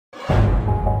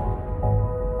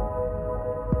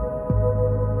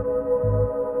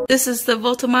This is the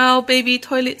Voltamile baby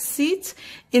toilet seat.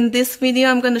 In this video,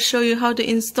 I'm going to show you how to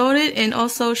install it and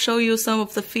also show you some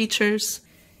of the features.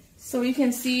 So you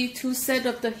can see two sets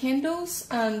of the handles.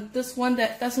 This one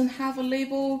that doesn't have a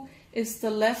label is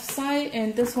the left side,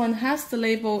 and this one has the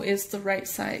label is the right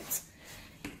side.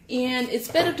 And it's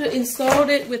better to install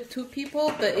it with two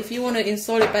people, but if you want to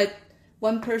install it by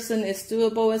one person, it's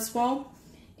doable as well.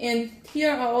 And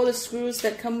here are all the screws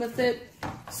that come with it.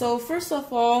 So first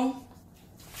of all,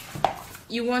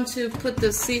 you want to put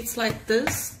the seats like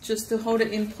this just to hold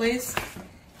it in place,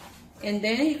 and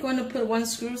then you're going to put one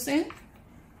screws in,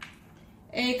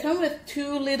 and it comes with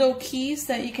two little keys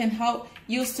that you can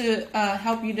use to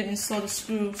help you to install the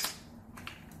screws.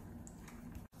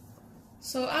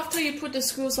 So after you put the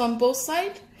screws on both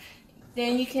sides,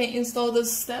 then you can install the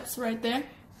steps right there.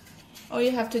 All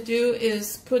you have to do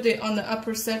is put it on the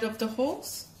upper set of the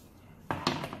holes.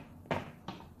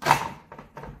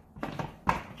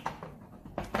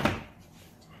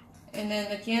 And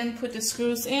then again, put the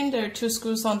screws in. There are two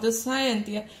screws on this side and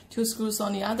the two screws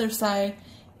on the other side.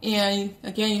 And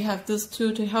again, you have this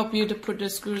two to help you to put the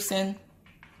screws in.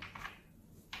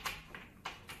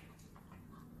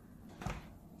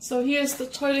 So here's the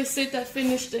toilet seat that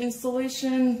finished the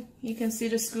installation. You can see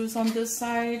the screws on this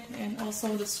side and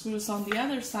also the screws on the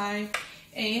other side.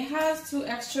 And it has two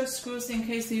extra screws in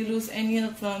case you lose any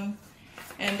of them.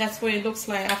 And that's what it looks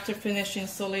like after finished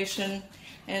installation.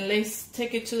 And let's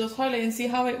take it to the toilet and see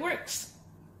how it works.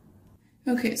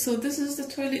 Okay, so this is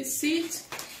the toilet seat,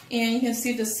 and you can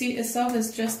see the seat itself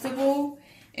is adjustable,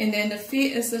 and then the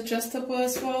feet is adjustable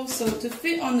as well. So to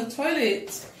fit on the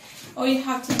toilet, all you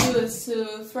have to do is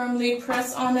to firmly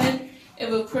press on it. It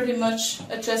will pretty much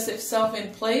adjust itself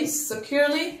in place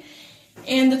securely.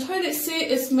 And the toilet seat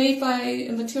is made by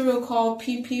a material called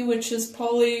PP, which is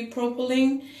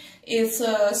polypropylene. It's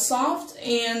a soft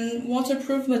and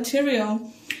waterproof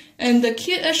material, and the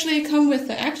kit actually comes with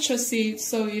the extra seat,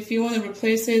 so if you want to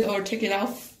replace it or take it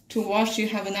out to wash, you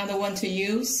have another one to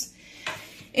use.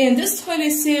 And this toilet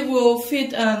seat will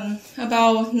fit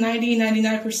about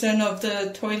 90–99% of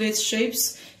the toilet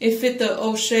shapes. It fit the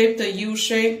O shape, the U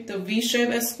shape, the V shape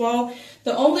as well.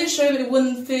 The only shape it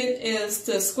wouldn't fit is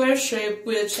the square shape,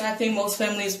 which I think most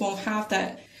families won't have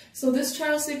that. So this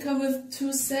child seat comes with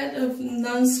two sets of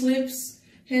non-slips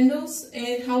handles, and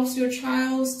it helps your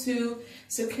child to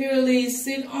securely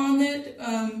sit on it.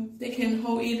 They can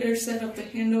hold either set of the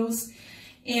handles,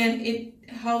 and it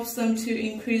helps them to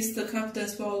increase the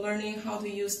confidence while learning how to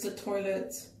use the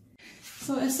toilet.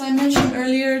 So as I mentioned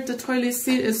earlier, the toilet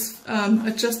seat is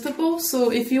adjustable,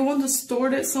 so if you want to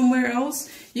store it somewhere else,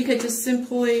 you can just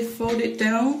simply fold it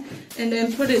down and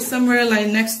then put it somewhere like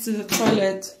next to the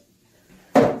toilet.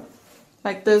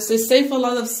 Like this. It saves a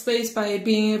lot of space by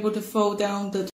being able to fold down the